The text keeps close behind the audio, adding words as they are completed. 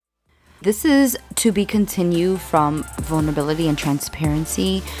This is to be continued from vulnerability and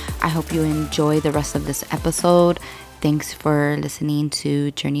transparency. I hope you enjoy the rest of this episode. Thanks for listening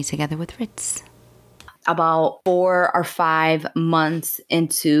to Journey Together with Ritz. About 4 or 5 months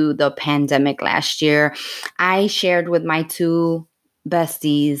into the pandemic last year, I shared with my two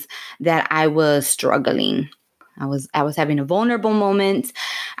besties that I was struggling. I was having a vulnerable moment.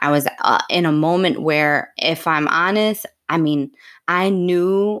 I was in a moment where, if I'm honest, I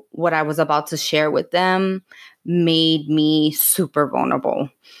knew what I was about to share with them made me super vulnerable.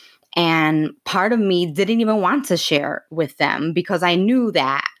 And part of me didn't even want to share with them because I knew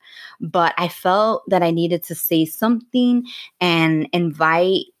that. But I felt that I needed to say something and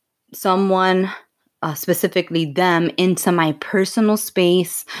invite someone, specifically them, into my personal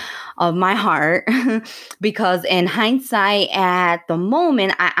space of my heart. Because in hindsight, at the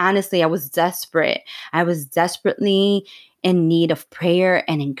moment, I was desperate. I was desperately in need of prayer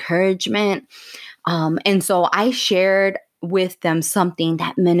and encouragement. And so I shared with them something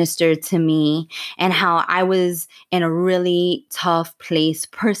that ministered to me and how I was in a really tough place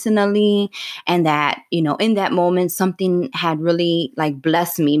personally. And that, in that moment, something had really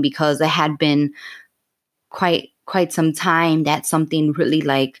blessed me because it had been quite some time that something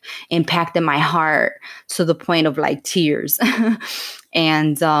really impacted my heart to the point of tears.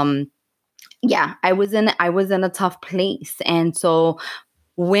 And, I was in a tough place. And so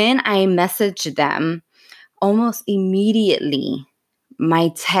when I messaged them, almost immediately,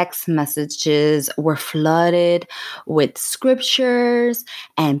 my text messages were flooded with scriptures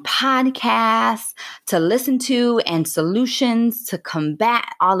and podcasts to listen to and solutions to combat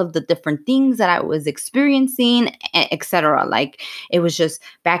all of the different things that I was experiencing, etc. It was just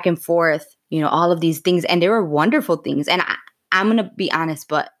back and forth, all of these things. And they were wonderful things. And I'm going to be honest,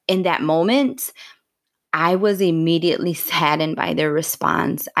 but in that moment, I was immediately saddened by their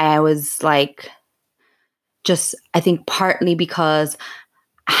response. I was I think partly because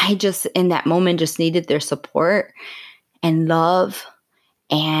I just, in that moment, just needed their support and love.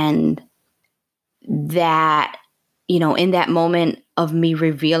 And that, in that moment of me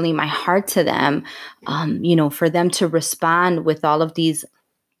revealing my heart to them, for them to respond with all of these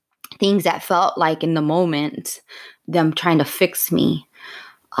things that felt like in the moment, them trying to fix me.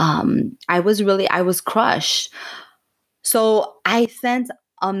 I was crushed. So I sent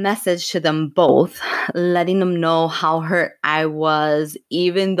a message to them both, letting them know how hurt I was,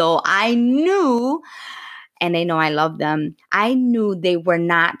 even though I knew, and they know I love them, I knew they were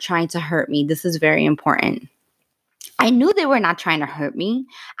not trying to hurt me. This is very important. I knew they were not trying to hurt me.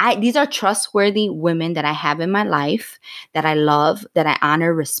 These are trustworthy women that I have in my life, that I love, that I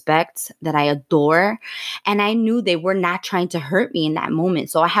honor, respect, that I adore. And I knew they were not trying to hurt me in that moment.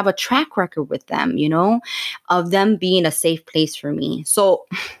 So I have a track record with them, of them being a safe place for me. So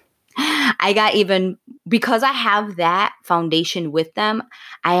I got because I have that foundation with them,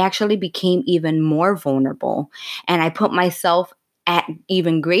 I actually became even more vulnerable. And I put myself at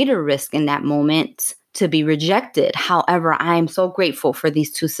even greater risk in that moment to be rejected. However, I am so grateful for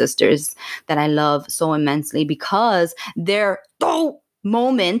these two sisters that I love so immensely because their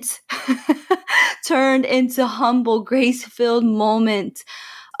moment turned into humble, grace-filled moment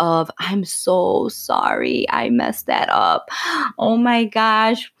of, I'm so sorry, I messed that up. Oh my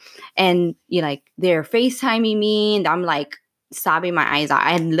gosh. And they're FaceTiming me and I'm sobbing my eyes out.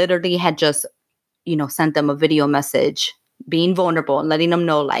 I literally had just, sent them a video message, being vulnerable and letting them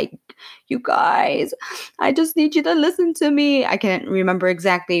know, you guys, I just need you to listen to me. I can't remember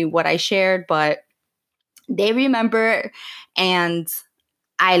exactly what I shared, but they remember, and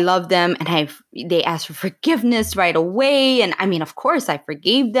I love them. And they asked for forgiveness right away. And of course I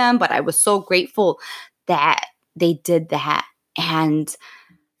forgave them, but I was so grateful that they did that. And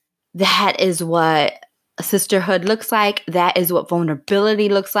that is what sisterhood looks like. That is what vulnerability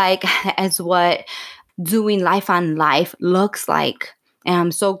looks like. That is what doing life on life looks like. And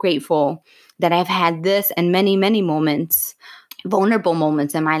I'm so grateful that I've had this and many, many moments, vulnerable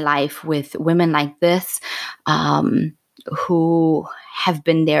moments in my life with women like this, who have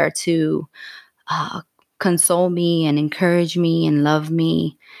been there to console me and encourage me and love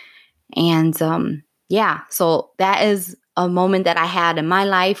me. And so that is a moment that I had in my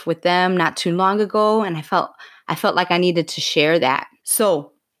life with them not too long ago. And I felt like I needed to share that.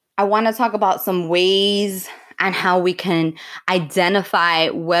 So I want to talk about some ways on how we can identify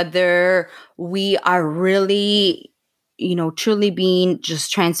whether we are really, truly being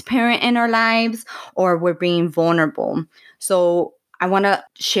just transparent in our lives or we're being vulnerable. So I want to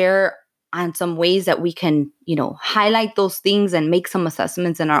share on some ways that we can, highlight those things and make some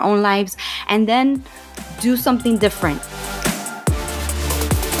assessments in our own lives and then do something different.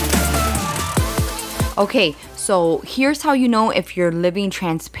 Okay, so here's how you know if you're living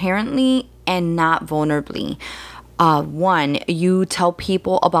transparently and not vulnerably. One, you tell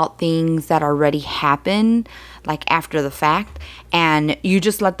people about things that already happened, like after the fact, and you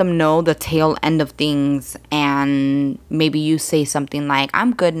just let them know the tail end of things. And maybe you say something like,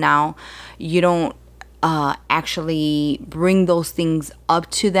 I'm good now. You don't actually bring those things up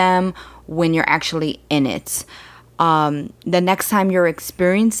to them when you're actually in it. The next time you're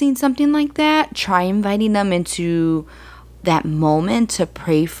experiencing something like that, try inviting them into that moment to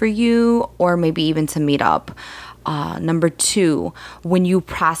pray for you or maybe even to meet up. Number two, when you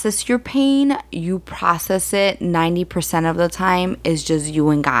process your pain, you process it 90% of the time is just you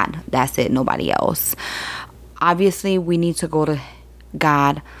and God. That's it, nobody else. Obviously, we need to go to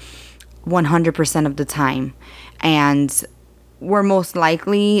God 100% of the time. And we're most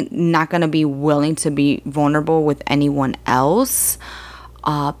likely not going to be willing to be vulnerable with anyone else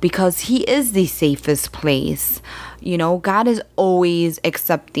because He is the safest place. You know, God is always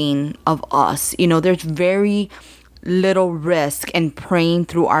accepting of us. You know, there's very little risk in praying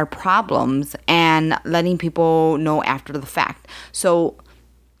through our problems and letting people know after the fact. So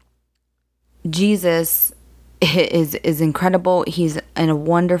Jesus is incredible. He's in a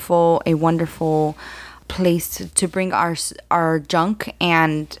wonderful place to bring our junk,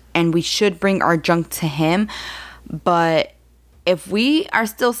 and we should bring our junk to Him. But if we are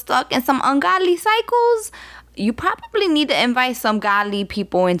still stuck in some ungodly cycles, you probably need to invite some godly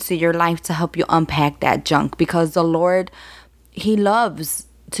people into your life to help you unpack that junk, because the Lord, He loves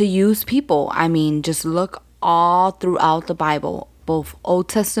to use people. I mean, just look all throughout the Bible, both Old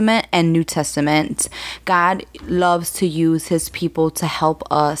Testament and New Testament. God loves to use His people to help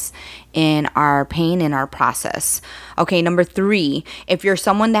us in our pain, in our process. Okay, number three, if you're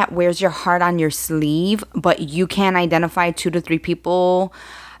someone that wears your heart on your sleeve, but you can't identify 2 to 3 people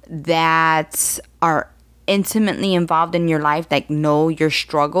that are intimately involved in your life that know your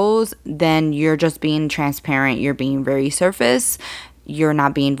struggles, then you're just being transparent. You're being very surface. You're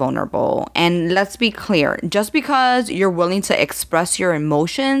not being vulnerable. And let's be clear, just because you're willing to express your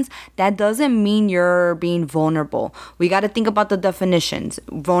emotions, that doesn't mean you're being vulnerable. We got to think about the definitions.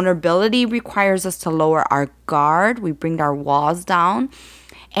 Vulnerability requires us to lower our guard. We bring our walls down.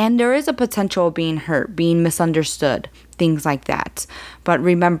 And there is a potential of being hurt, being misunderstood, things like that. But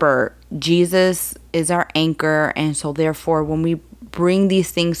remember, Jesus is our anchor. And so therefore, when we bring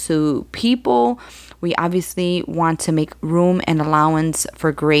these things to people, we obviously want to make room and allowance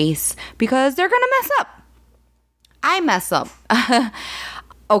for grace, because they're going to mess up. I mess up.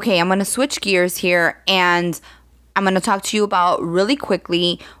 Okay, I'm going to switch gears here, and I'm going to talk to you about really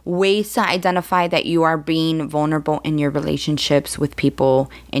quickly ways to identify that you are being vulnerable in your relationships with people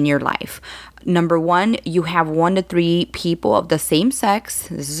in your life. Number one, you have 1 to 3 people of the same sex.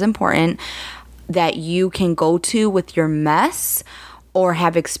 This is important, that you can go to with your mess or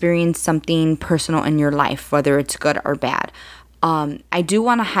have experienced something personal in your life, whether it's good or bad. I do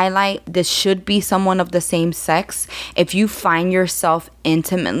want to highlight, this should be someone of the same sex. If you find yourself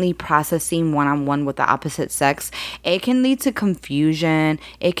intimately processing one-on-one with the opposite sex, it can lead to confusion.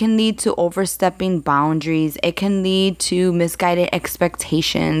 It can lead to overstepping boundaries. It can lead to misguided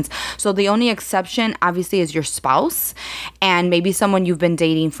expectations. So the only exception, obviously, is your spouse and maybe someone you've been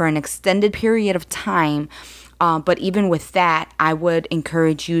dating for an extended period of time. But even with that, I would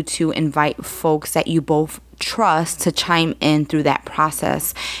encourage you to invite folks that you both trust to chime in through that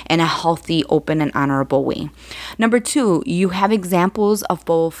process in a healthy, open, and honorable way. Number 2, you have examples of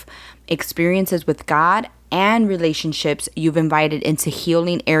both experiences with God and relationships you've invited into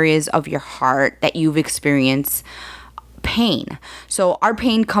healing areas of your heart that you've experienced pain. So our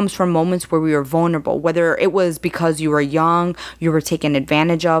pain comes from moments where we were vulnerable, whether it was because you were young, you were taken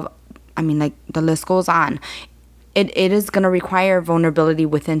advantage of. I mean, like, the list goes on. It is going to require vulnerability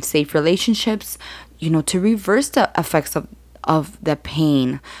within safe relationships, to reverse the effects of the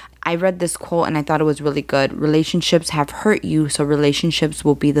pain. I read this quote and I thought it was really good. Relationships have hurt you, so relationships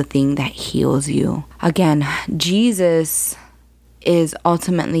will be the thing that heals you. Again, Jesus is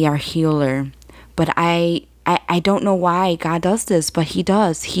ultimately our healer, but I don't know why God does this, but He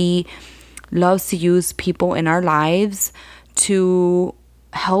does. He loves to use people in our lives to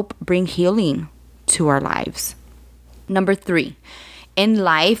help bring healing to our lives. Number 3, in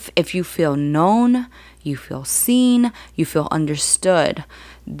life, if you feel known, you feel seen, you feel understood,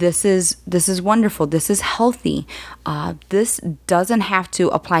 this is wonderful. This is healthy. This doesn't have to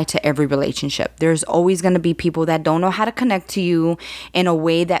apply to every relationship. There's always going to be people that don't know how to connect to you in a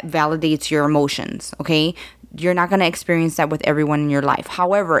way that validates your emotions, okay? you're not going to experience that with everyone in your life.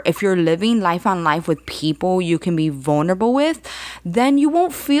 However, if you're living life on life with people you can be vulnerable with, then you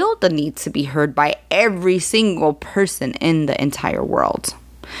won't feel the need to be heard by every single person in the entire world.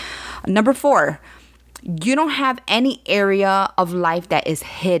 Number 4, you don't have any area of life that is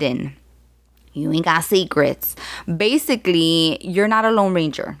hidden. You ain't got secrets. Basically, you're not a lone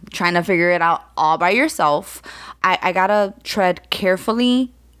ranger trying to figure it out all by yourself. I gotta tread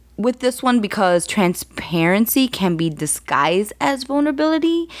carefully with this one because transparency can be disguised as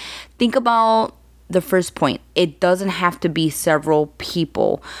vulnerability. Think about the first point. It doesn't have to be several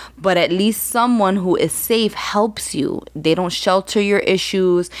people, but at least someone who is safe helps you. They don't shelter your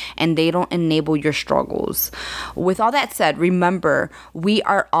issues and they don't enable your struggles. With all that said, remember, we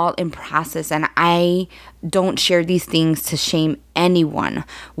are all in process, and I don't share these things to shame anyone.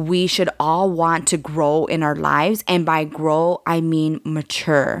 We should all want to grow in our lives, and by grow, I mean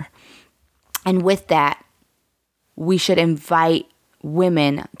mature. And with that, we should invite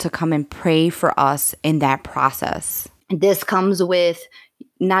women to come and pray for us in that process. This comes with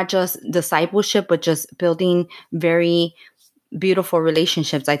not just discipleship, but just building very beautiful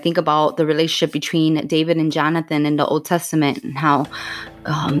relationships. I think about the relationship between David and Jonathan in the Old Testament and how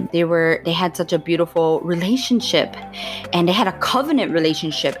they had such a beautiful relationship, and they had a covenant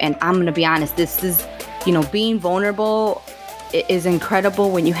relationship. And I'm going to be honest, this is, being vulnerable is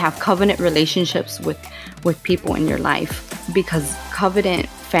incredible when you have covenant relationships with people in your life, because covenant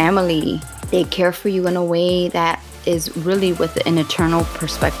family, they care for you in a way that is really with an eternal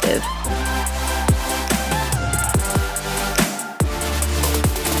perspective.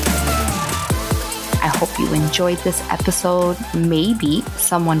 I hope you enjoyed this episode. Maybe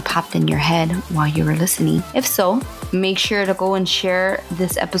someone popped in your head while you were listening. If so, make sure to go and share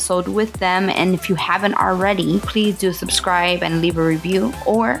this episode with them. And if you haven't already, please do subscribe and leave a review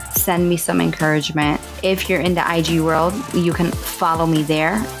or send me some encouragement. If you're in the IG world, you can follow me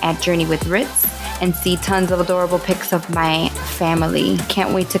there at Journey with Ritz and see tons of adorable pics of my family.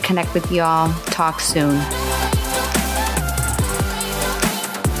 Can't wait to connect with y'all. Talk soon.